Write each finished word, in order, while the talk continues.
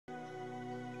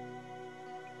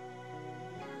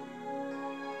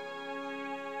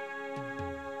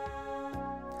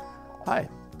Hi,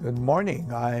 good morning.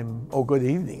 Good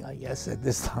evening, I guess, at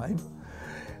this time.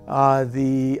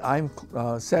 I'm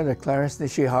Senator Clarence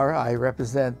Nishihara. I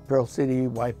represent Pearl City,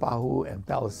 Waipahu, and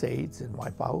Palisades in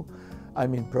Waipahu.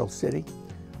 I'm in Pearl City.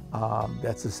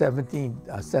 That's the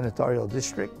 17th senatorial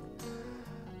district.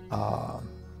 I'm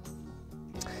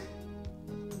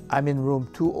in room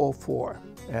 204,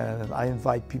 and I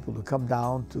invite people to come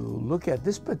down to look at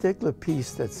this particular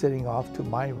piece that's sitting off to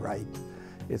my right.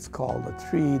 It's called The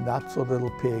Three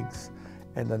Not-So-Little Pigs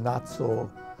and the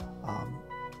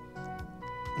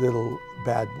Not-So-Little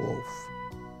Bad Wolf.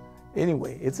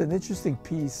 Anyway, it's an interesting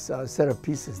piece, set of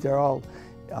pieces. They're all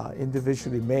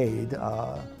individually made,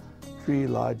 three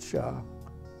large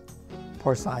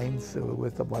porcines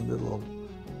with one little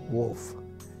wolf.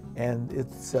 And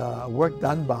it's work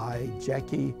done by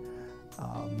Jackie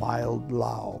Mild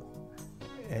Lau.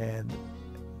 And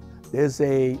there's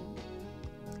a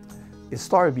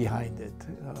story behind it.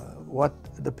 What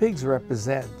the pigs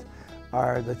represent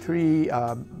are the three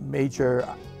major,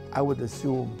 I would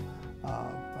assume,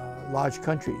 large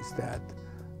countries that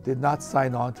did not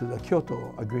sign on to the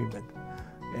Kyoto Agreement.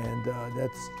 And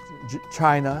that's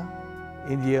China,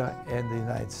 India, and the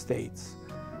United States.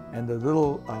 And the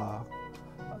little,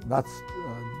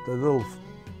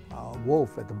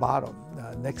 wolf at the bottom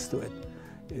next to it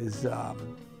is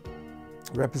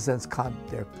represents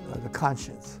the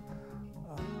conscience.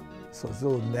 So it's a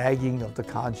little nagging of the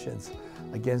conscience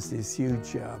against these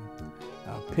huge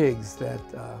pigs that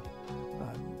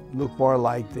look more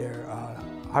like they're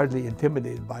hardly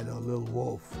intimidated by the little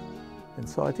wolf. And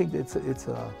so I think it's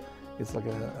like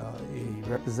a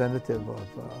representative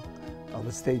of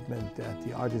a statement that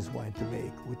the artist wanted to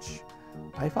make, which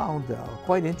I found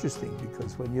quite interesting,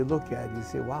 because when you look at it, you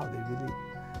say, wow, they really,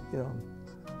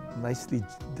 nicely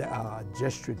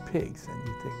gestured pigs, and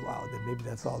you think, wow, then maybe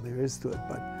that's all there is to it.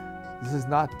 But this is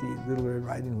not the Little Red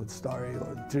Riding Hood story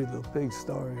or the Three Little Pigs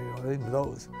story or any of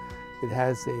those. It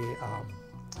has a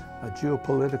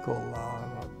geopolitical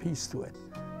piece to it.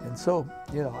 And so,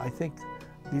 I think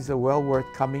these are well worth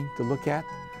coming to look at.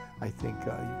 I think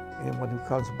anyone who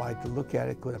comes by to look at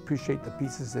it could appreciate the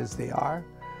pieces as they are.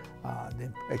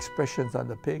 The expressions on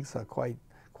the pigs are quite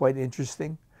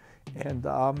interesting. And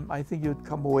I think you'd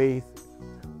come away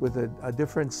with a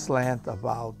different slant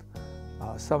about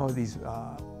some of these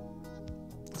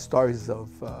stories of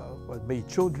what made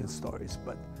children's stories,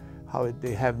 but how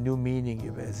they have new meaning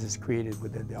as it's created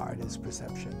within the artist's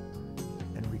perception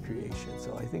and recreation.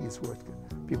 So I think it's worth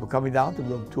people coming down to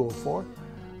room 204.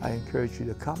 I encourage you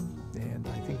to come, and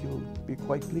I think you'll be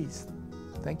quite pleased.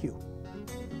 Thank you.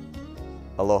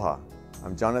 Aloha,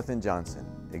 I'm Jonathan Johnson,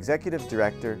 Executive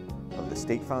Director of the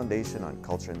State Foundation on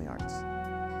Culture and the Arts.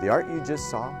 The art you just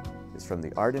saw is from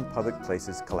the Art in Public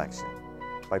Places collection.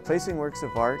 By placing works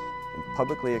of art in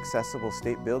publicly accessible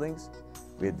state buildings,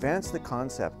 we advance the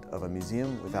concept of a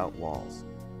museum without walls,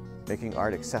 making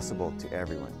art accessible to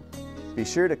everyone. Be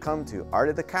sure to come to Art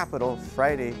at the Capitol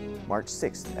Friday, March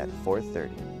 6th at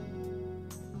 4:30.